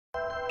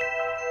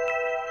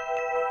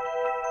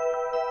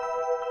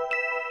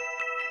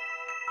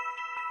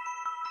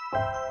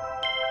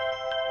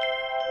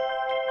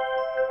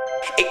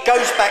It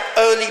goes back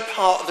early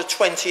part of the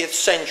 20th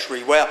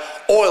century, where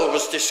oil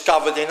was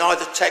discovered in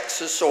either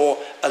Texas or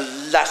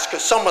Alaska,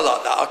 somewhere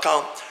like that. I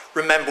can't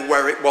remember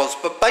where it was,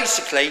 but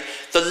basically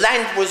the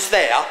land was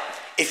there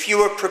if you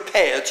were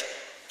prepared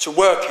to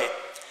work it.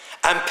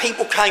 And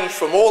people came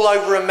from all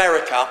over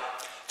America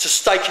to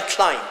stake a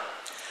claim.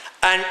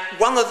 And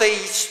one of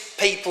these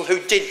people who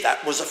did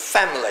that was a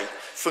family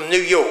from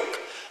New York.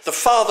 The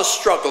father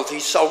struggled, he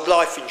sold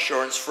life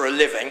insurance for a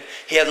living,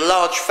 he had a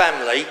large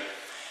family,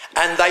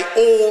 and they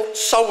all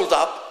sold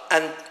up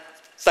and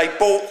they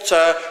bought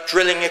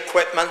drilling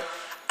equipment,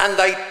 and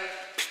they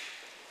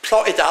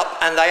plotted up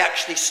and they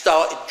actually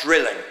started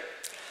drilling.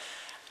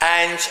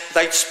 And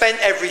they'd spent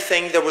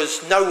everything, there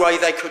was no way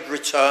they could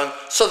return,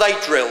 so they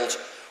drilled.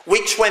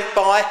 Weeks went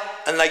by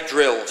and they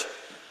drilled.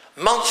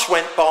 Months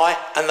went by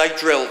and they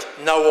drilled,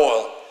 no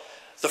oil.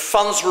 The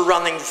funds were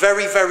running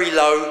very, very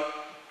low,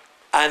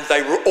 and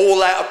they were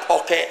all out of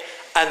pocket,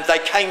 and they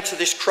came to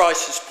this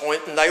crisis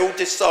point and they all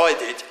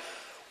decided,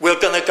 we're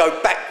going to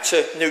go back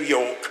to New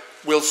York,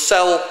 we'll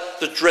sell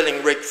the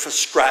drilling rig for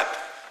scrap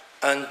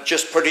and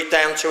just put it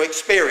down to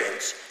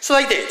experience. So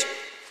they did.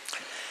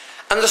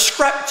 And the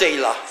scrap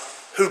dealer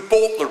who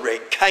bought the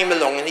rig came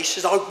along and he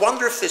said, I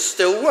wonder if this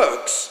still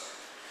works.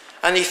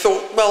 And he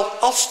thought, well,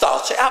 I'll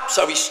start it up.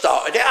 So he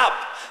started it up,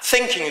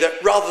 thinking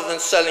that rather than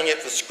selling it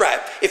for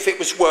scrap, if it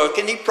was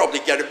working, he'd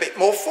probably get a bit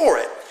more for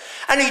it.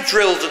 And he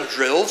drilled and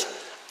drilled,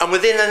 and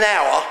within an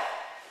hour,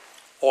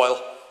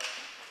 oil.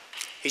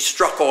 He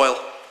struck oil.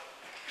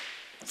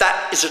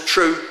 That is a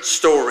true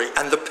story.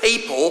 And the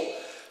people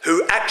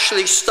who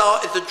actually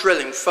started the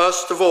drilling,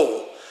 first of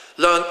all,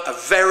 learned a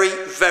very,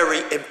 very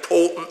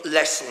important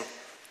lesson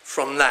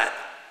from that.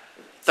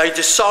 They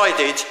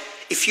decided,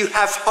 if you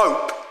have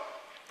hope,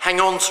 hang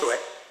on to it.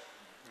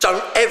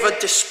 Don't ever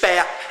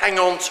despair, hang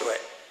on to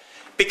it.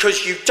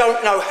 Because you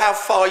don't know how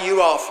far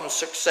you are from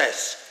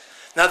success.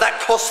 Now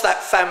that cost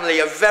that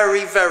family a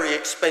very, very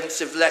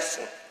expensive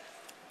lesson.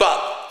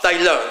 But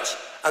they learned,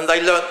 and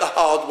they learned the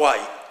hard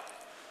way.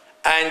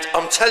 And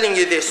I'm telling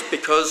you this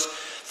because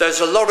there's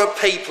a lot of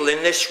people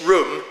in this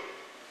room,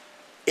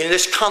 in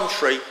this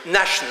country,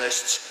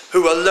 nationalists,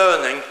 who are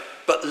learning,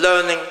 but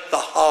learning the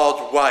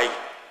hard way.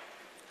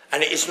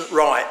 And it isn't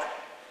right.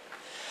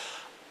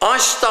 I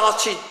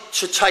started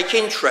to take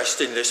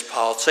interest in this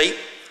party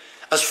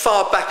as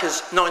far back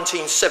as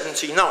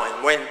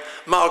 1979, when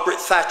Margaret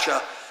Thatcher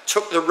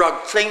took the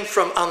rug clean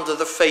from under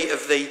the feet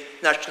of the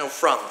National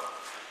Front.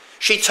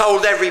 She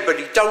told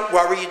everybody, don't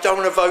worry, you don't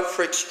want to vote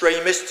for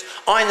extremists.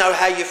 I know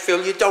how you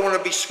feel, you don't want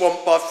to be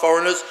swamped by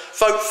foreigners,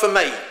 vote for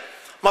me.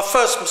 My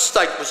first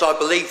mistake was I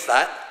believed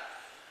that,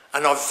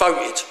 and I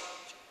voted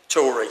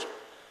Tory.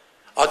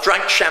 I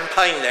drank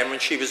champagne then when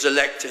she was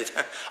elected.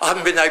 I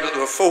haven't been able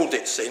to afford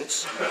it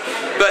since.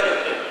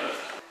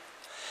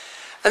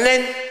 And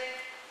then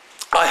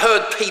I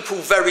heard people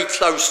very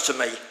close to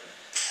me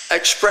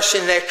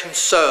expressing their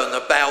concern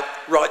about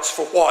rights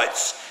for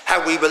whites,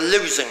 how we were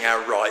losing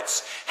our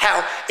rights,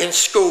 how in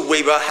school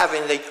we were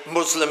having the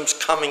Muslims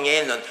coming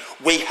in and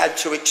we had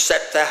to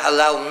accept their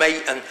halal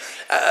meat and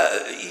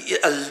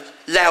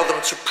allow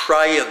them to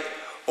pray and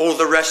all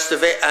the rest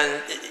of it,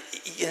 and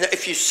you know,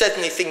 if you said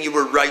anything you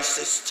were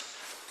racist.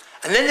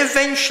 And then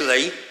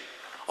eventually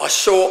I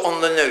saw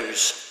on the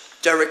news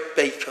Derek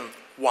Beacon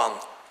won.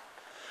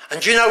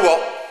 And do you know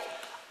what?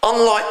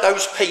 Unlike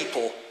those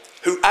people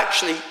who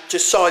actually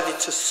decided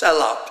to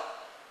sell up,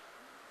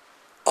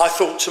 I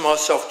thought to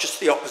myself just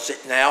the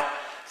opposite now.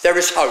 There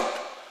is hope.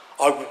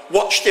 I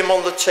watched him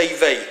on the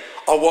TV.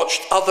 I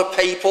watched other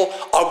people.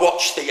 I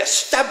watched the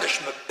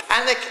establishment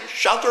panic and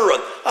shudder,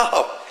 and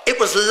oh, it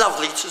was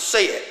lovely to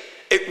see it.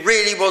 It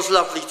really was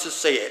lovely to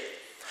see it.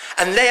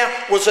 And there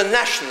was a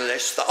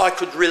nationalist that I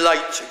could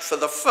relate to for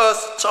the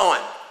first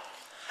time.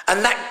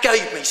 And that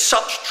gave me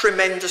such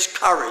tremendous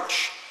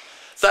courage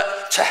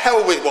that, to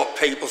hell with what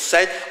people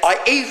said, I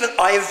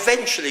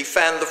eventually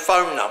found the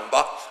phone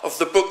number of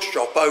the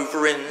bookshop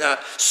over in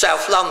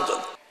South London.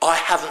 I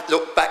haven't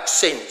looked back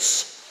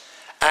since.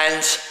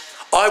 And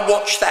I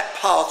watched that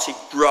party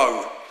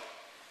grow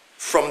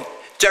from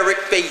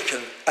Derek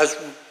Beacon, as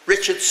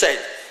Richard said,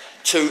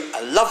 to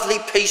a lovely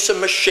piece of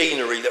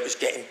machinery that was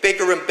getting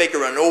bigger and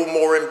bigger and all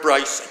more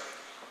embracing.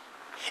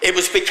 It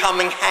was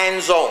becoming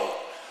hands-on.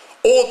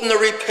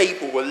 Ordinary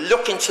people were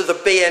looking to the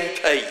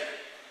BNP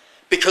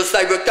because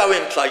they were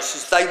going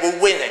places, they were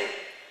winning,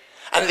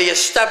 and the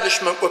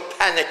establishment were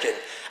panicking,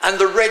 and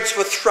the Reds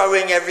were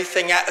throwing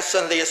everything at us,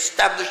 and the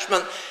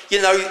establishment,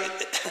 you know,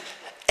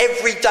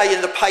 every day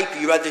in the paper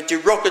you had a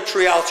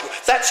derogatory article.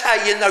 That's how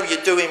you know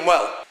you're doing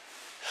well.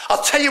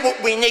 I'll tell you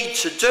what we need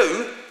to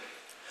do.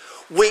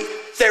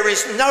 There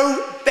is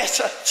no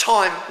better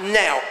time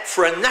now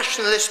for a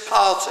nationalist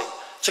party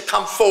to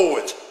come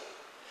forward,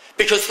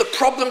 because the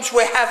problems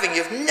we're having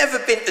have never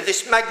been to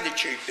this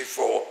magnitude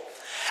before.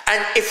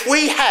 And if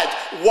we had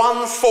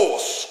one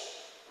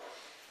force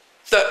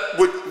that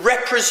would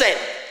represent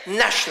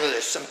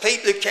nationalists and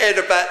people who cared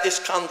about this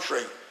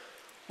country,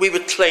 we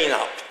would clean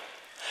up.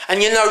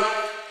 And you know,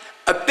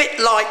 a bit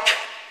like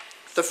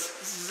the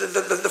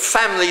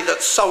family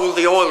that sold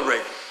the oil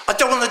rig. I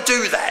don't want to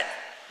do that.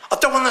 I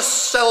don't want to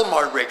sell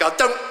my rig. I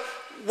don't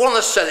want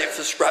to sell it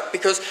for scrap,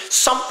 because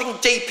something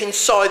deep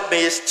inside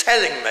me is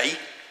telling me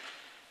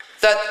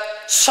that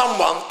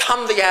someone,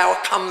 come the hour,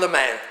 come the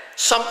man,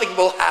 something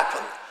will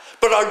happen.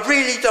 But I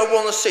really don't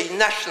want to see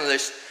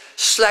nationalists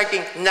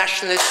slagging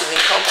nationalists and in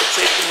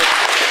competition.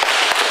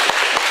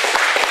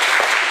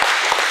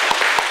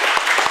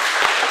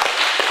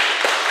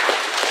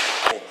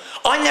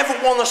 I never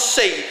want to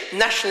see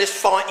nationalists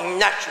fighting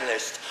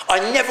nationalists. I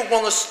never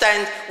want to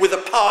stand with a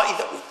party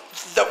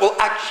that will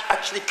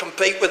actually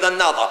compete with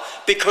another,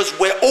 because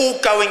we're all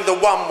going the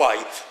one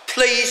way.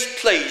 Please,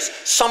 please,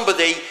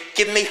 somebody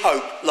give me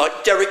hope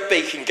like Derek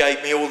Beacon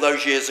gave me all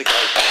those years ago.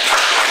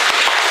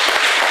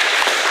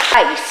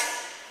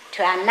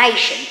 To our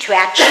nation, to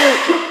our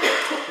children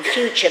and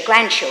future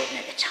grandchildren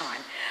at the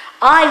time.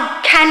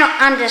 I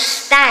cannot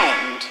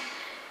understand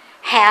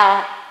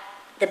how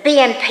the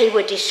BNP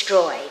were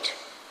destroyed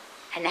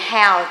and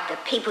how the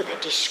people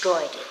that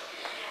destroyed it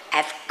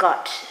have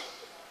got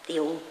the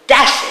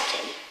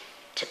audacity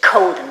to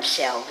call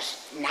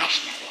themselves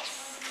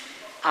nationalists.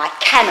 I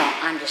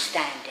cannot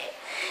understand it.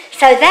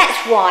 So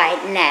that's why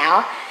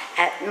now,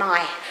 at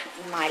my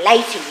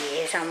later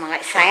years, I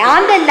might say,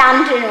 I'm the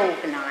London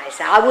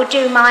organiser. I will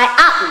do my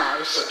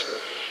utmost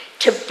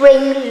to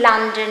bring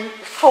London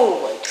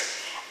forward.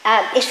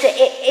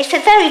 It's a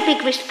very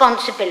big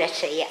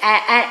responsibility,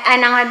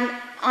 and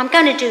I'm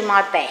going to do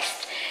my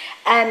best.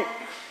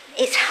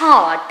 It's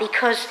hard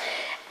because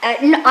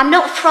I'm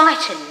not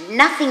frightened.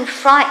 Nothing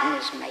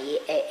frightens me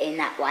in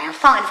that way. I'm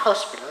frightened of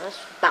hospitals,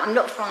 but I'm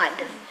not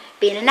frightened of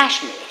being a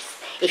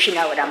nationalist, if you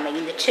know what I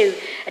mean. The two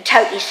are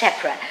totally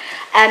separate.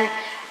 And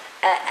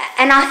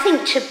I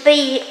think to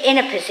be in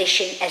a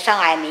position as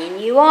I am in,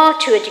 you are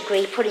to a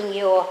degree putting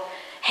your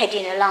head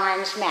in a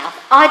lion's mouth.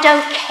 I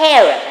don't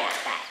care about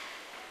that.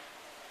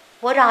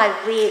 What I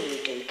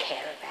really do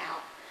care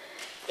about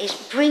is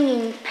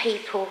bringing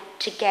people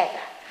together.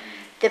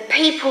 The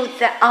people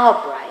that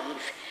are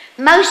brave.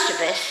 Most of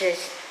us, as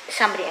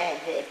somebody,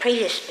 the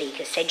previous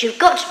speaker said, you've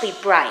got to be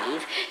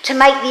brave to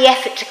make the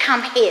effort to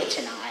come here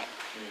tonight.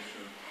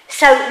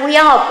 So we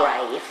are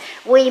brave.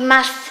 We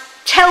must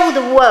tell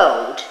the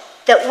world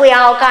that we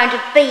are going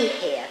to be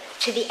here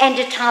to the end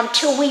of time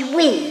till we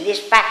win this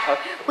battle.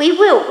 We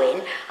will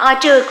win. I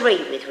do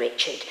agree with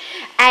Richard.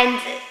 And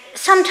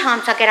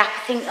sometimes I get up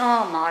and think,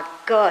 oh my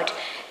God,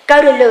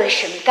 go to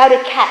Lewisham, go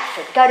to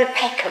Catford, go to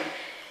Peckham.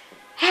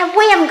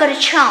 We haven't got a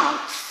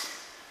chance.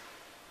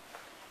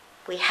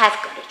 We have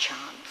got a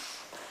chance.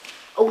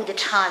 All the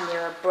time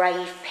there are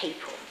brave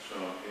people,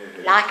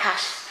 like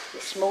us, the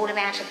small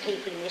amount of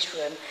people in this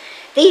room.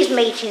 These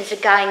meetings are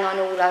going on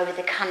all over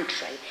the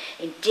country,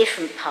 in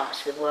different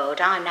parts of the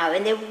world, I know,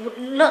 and there are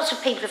lots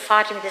of people are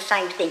fighting with the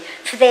same thing,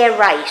 for their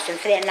race and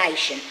for their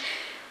nation.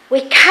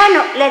 We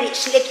cannot let it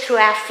slip through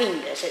our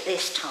fingers at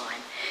this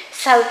time.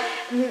 So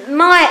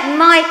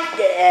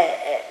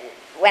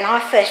when I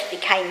first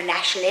became a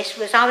nationalist,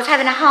 I was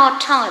having a hard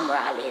time where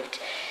I lived.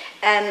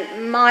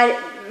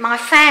 My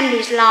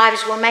family's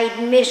lives were made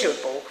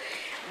miserable.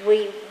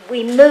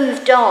 We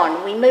moved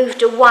on, we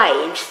moved away.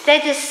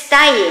 Instead of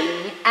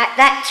staying at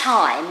that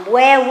time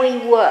where we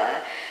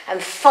were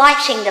and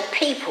fighting the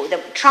people that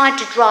were trying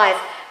to drive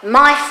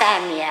my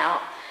family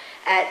out,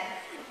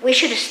 we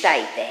should have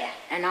stayed there.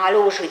 And I'll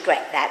always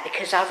regret that,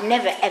 because I've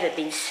never ever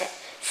been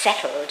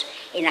settled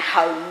in a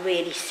home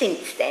really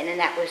since then, and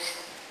that was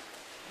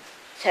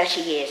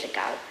 30 years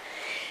ago.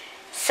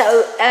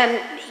 So,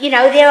 you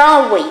know, there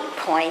are weak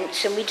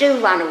points and we do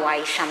run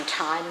away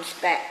sometimes,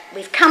 but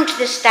we've come to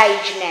the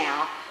stage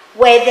now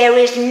where there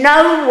is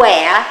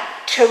nowhere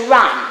to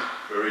run.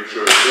 Very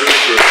true, very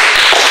true.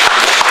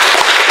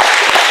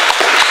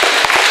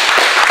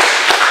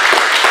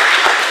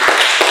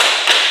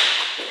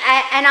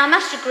 And I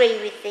must agree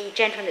with the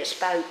gentleman that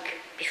spoke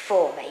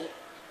before me.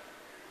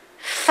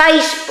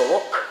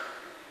 Facebook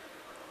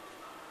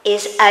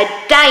is a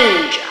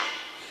danger.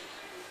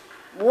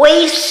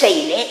 We've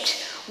seen it.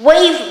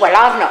 Well,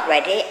 I've not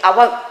read it. I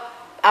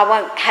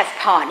won't have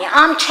part in it.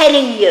 I'm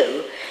telling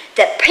you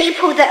that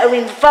people that are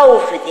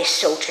involved with this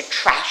sort of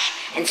trash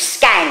and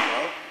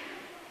scandal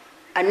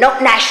are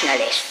not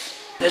nationalists.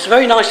 There's a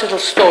very nice little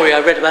story I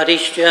read about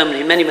East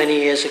Germany many, many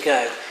years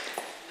ago.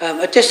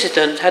 A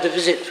dissident had a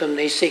visit from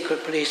the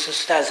secret police of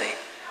Stasi,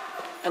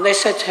 and they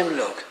said to him,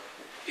 look,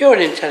 you're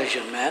an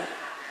intelligent man.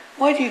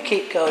 Why do you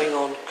keep going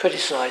on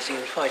criticising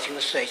and fighting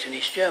the state in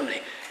East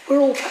Germany? We're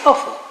all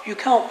powerful. You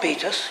can't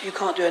beat us. You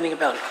can't do anything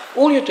about it.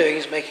 All you're doing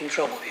is making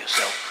trouble for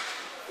yourself.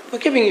 We're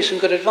giving you some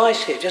good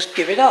advice here. Just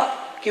give it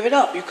up. Give it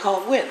up. You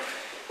can't win.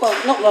 Well,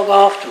 not long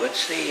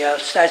afterwards, the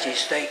Stasi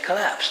state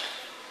collapsed.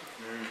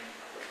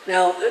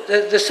 Now,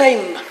 the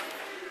same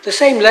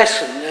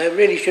lesson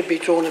really should be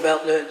drawn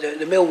about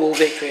the Millwall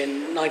victory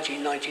in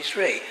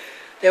 1993.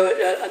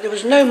 There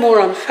was no more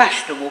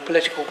unfashionable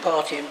political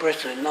party in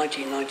Britain in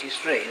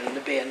 1993 than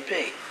the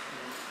BNP.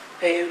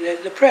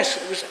 The press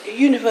was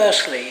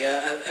universally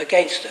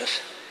against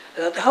us.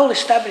 The whole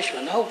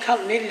establishment,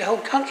 nearly the whole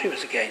country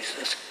was against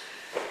us.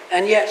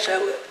 and yet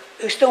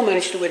we still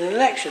managed to win an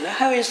election. Now,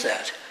 how is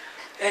that?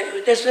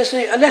 There's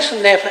a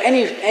lesson there for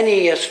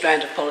any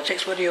strand of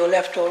politics, whether you're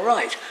left or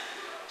right,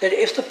 that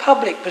if the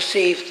public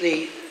perceive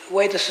the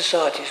way the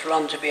society is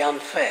run to be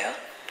unfair,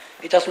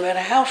 it doesn't matter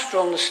how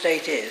strong the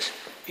state is,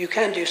 you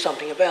can do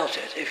something about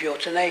it if you're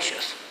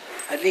tenacious,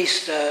 at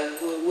least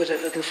with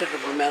a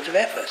considerable amount of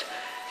effort.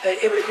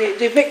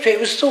 The victory, it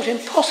was thought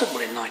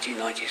impossible in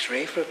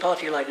 1993 for a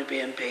party like the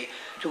BNP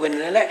to win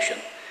an election.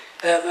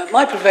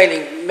 My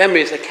prevailing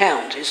memory of the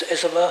count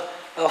is of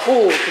a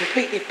hall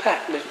completely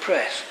packed with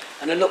press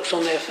and the looks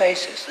on their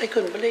faces. They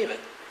couldn't believe it.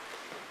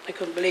 They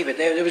couldn't believe it.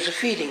 There was a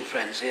feeding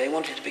frenzy. They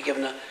wanted to be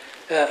given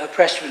a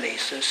press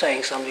release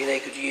saying something they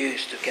could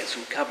use to get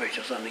some coverage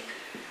or something.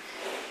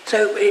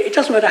 So it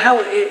doesn't matter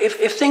how,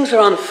 if things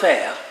are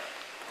unfair,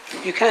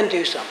 you can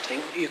do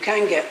something. You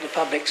can get the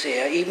public's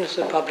ear, even if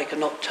the public are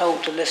not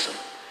told to listen.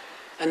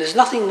 And there's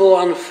nothing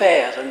more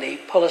unfair than the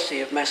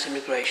policy of mass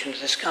immigration to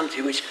this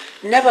country, which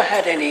never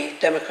had any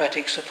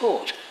democratic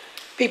support.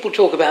 People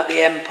talk about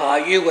the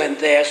empire, you went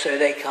there, so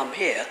they come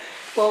here.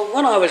 Well,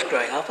 when I was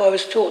growing up, I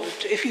was taught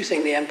that if you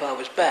think the empire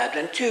was bad,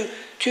 then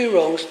two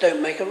wrongs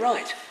don't make a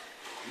right.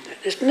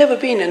 There's never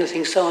been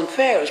anything so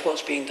unfair as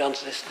what's being done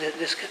to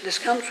this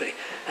country.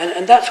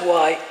 And that's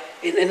why,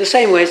 in the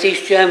same way as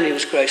East Germany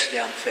was grossly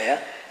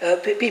unfair,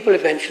 people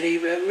eventually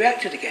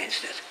reacted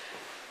against it.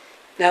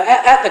 Now,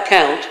 at the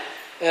count,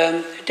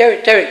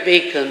 Derek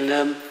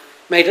Beacon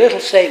made a little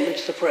statement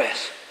to the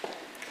press,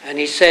 and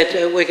he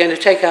said, we're going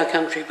to take our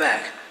country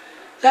back.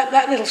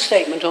 That little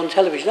statement on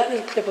television, that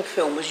little clip of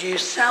film was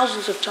used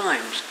thousands of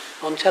times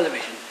on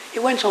television.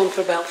 It went on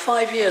for about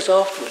 5 years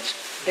afterwards.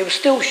 They were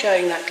still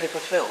showing that clip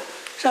of film.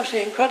 It's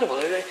absolutely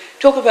incredible.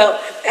 Talk about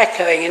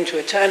echoing into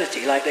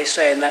eternity, like they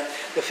say in the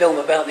film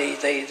about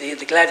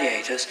the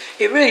gladiators.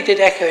 It really did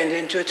echo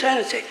into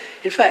eternity.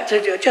 In fact,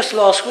 just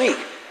last week,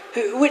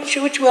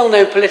 which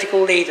well-known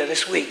political leader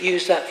this week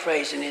used that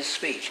phrase in his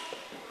speech?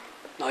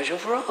 Nigel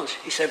Farage.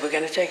 He said, we're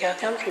going to take our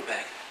country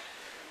back.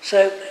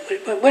 So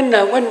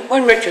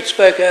when Richard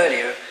spoke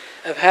earlier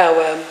of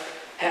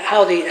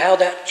how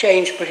that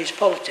changed British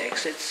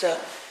politics,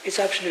 it's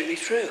absolutely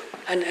true,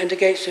 and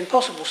against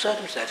impossible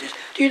circumstances.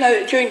 Do you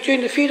know,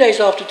 during the few days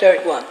after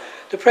Derek won,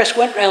 the press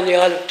went round the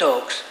Isle of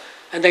Dogs,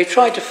 and they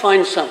tried to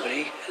find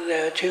somebody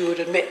who would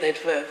admit they'd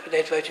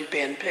voted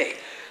BNP.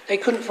 They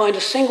couldn't find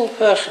a single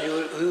person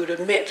who would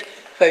admit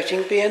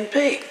voting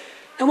BNP.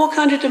 And what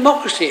kind of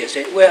democracy is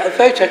it where a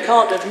voter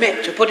can't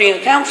admit to putting a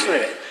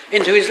councillor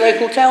into his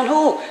local town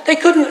hall? They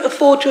couldn't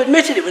afford to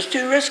admit it. It was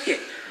too risky.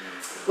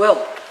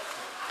 Well,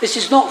 this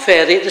is not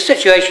fair. The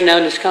situation now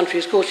in this country,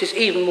 of course, is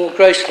even more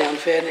grossly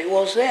unfair than it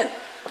was then.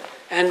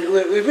 And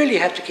we really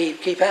have to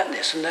keep at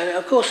this. And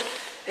of course,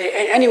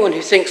 anyone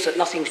who thinks that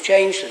nothing's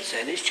changed since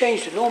then, it's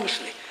changed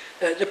enormously.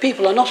 The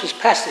people are not as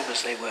passive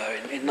as they were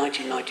in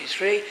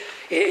 1993.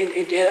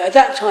 At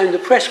that time, the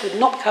press would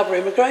not cover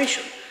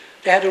immigration.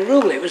 They had a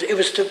rule. It was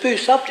a taboo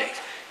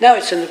subject. Now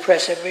it's in the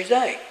press every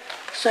day.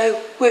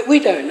 So we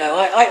don't know.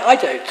 I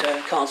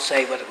can't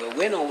say whether we'll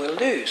win or we'll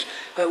lose.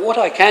 But what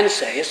I can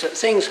say is that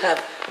things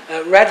have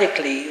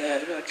radically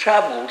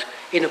travelled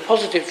in a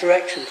positive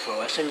direction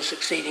for us in the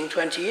succeeding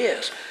 20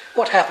 years.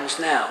 What happens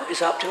now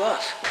is up to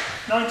us.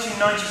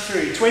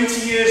 1993,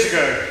 20 years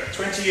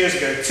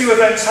ago, two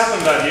events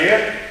happened that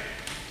year.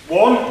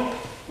 One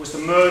was the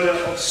murder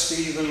of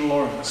Stephen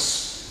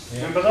Lawrence.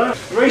 Yeah. Remember that?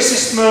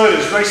 Racist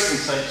murders,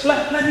 racism.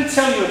 Let me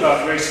tell you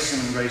about racism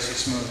and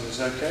racist murders,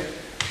 okay?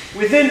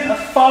 Within a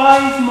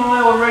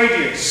 5-mile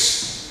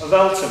radius of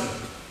Elton,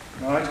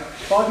 right?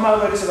 5-mile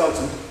radius of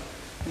Elton,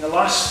 in the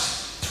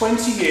last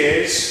 20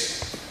 years,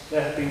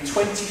 there have been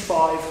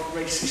 25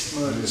 racist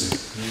murders.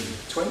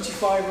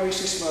 25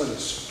 racist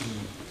murders.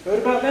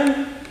 Heard about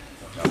them?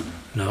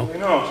 No. Probably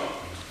not.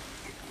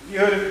 You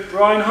heard of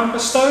Brian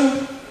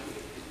Humberstone?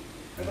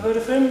 Ever heard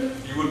of him?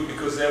 You wouldn't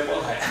because they're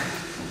white.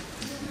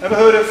 Ever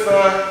heard of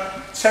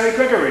Terry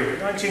Gregory,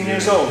 19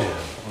 years old? Yeah,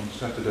 on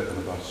Saturday on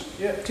the bus.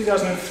 Yeah,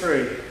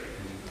 2003.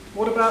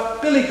 What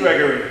about Billy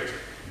Gregory?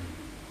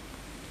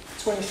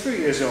 23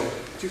 years old,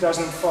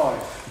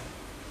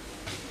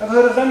 2005. Ever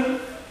heard of them?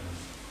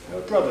 They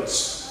were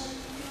brothers.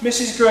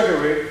 Mrs.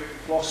 Gregory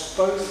lost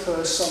both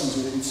her sons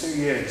within 2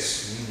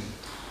 years.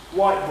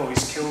 White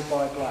boys killed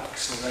by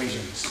blacks or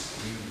Asians.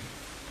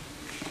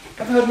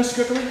 Ever heard of Mrs.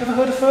 Gregory? Ever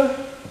heard of her?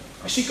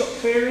 Has she got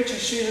peerage?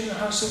 Is she in the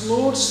House of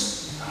Lords?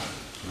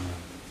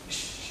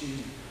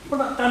 What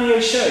about Danny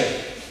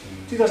O'Shea,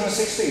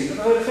 2016?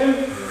 Ever heard of him?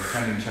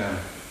 Canning Town.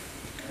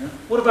 Yeah.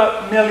 What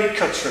about Nellie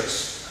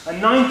Cuttress, a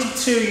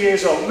 92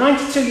 years old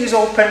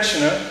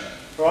pensioner,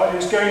 right, who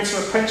was going to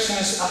a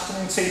pensioners'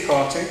 afternoon tea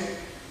party,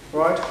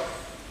 right,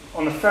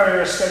 on the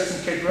Ferrier estate in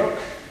Kidbrooke,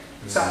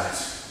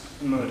 attacked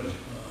and murdered.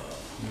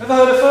 Ever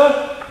heard of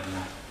her?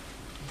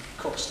 Of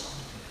course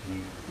not.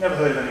 Never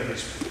heard of any of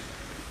this.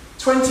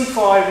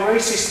 25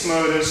 racist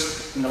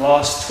murders in the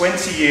last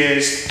 20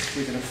 years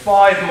within a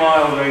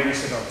 5-mile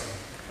radius of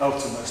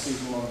Elton, where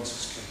Stephen Lawrence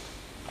was killed.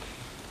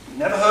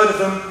 Never heard of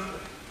them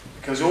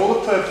because all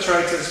the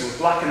perpetrators were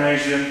black and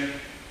Asian,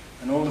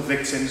 and all the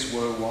victims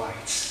were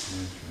white.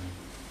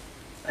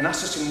 And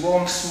that's just in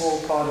one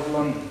small part of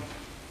London.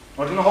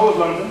 Not in the whole of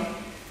London,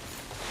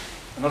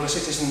 and other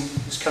cities in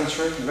this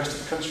country, and the rest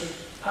of the country.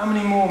 How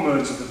many more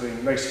murders have there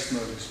been, racist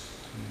murders?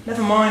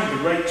 Never mind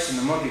the rapes and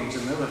the muggings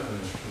and the other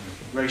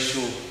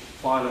racial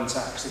violent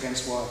acts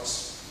against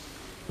whites.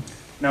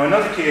 Now,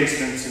 another key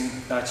incident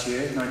in that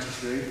year,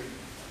 93,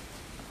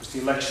 was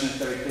the election of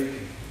Derek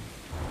Beacon.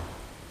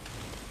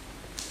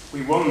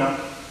 We won that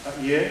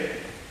year.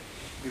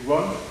 We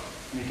won,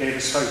 and he gave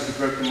us hope. He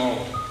broke the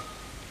mould.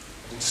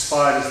 It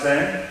inspired us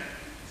then, and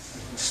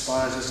it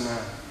inspires us now.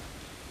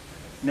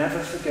 Never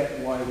forget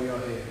why we are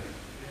here.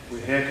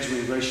 We're here because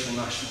we're racial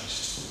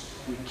nationalists.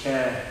 We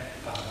care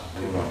about our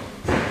people.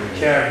 We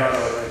care about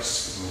our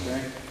race.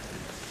 Okay?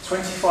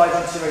 25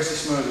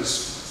 anti-racist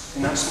murders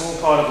in that small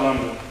part of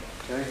London.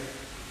 Okay?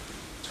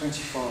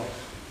 25.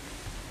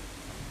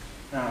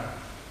 Now,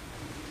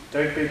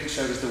 Derek Beacon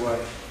showed us the way.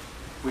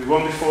 We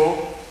won before,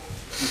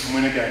 we can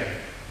win again.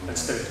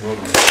 Let's do it.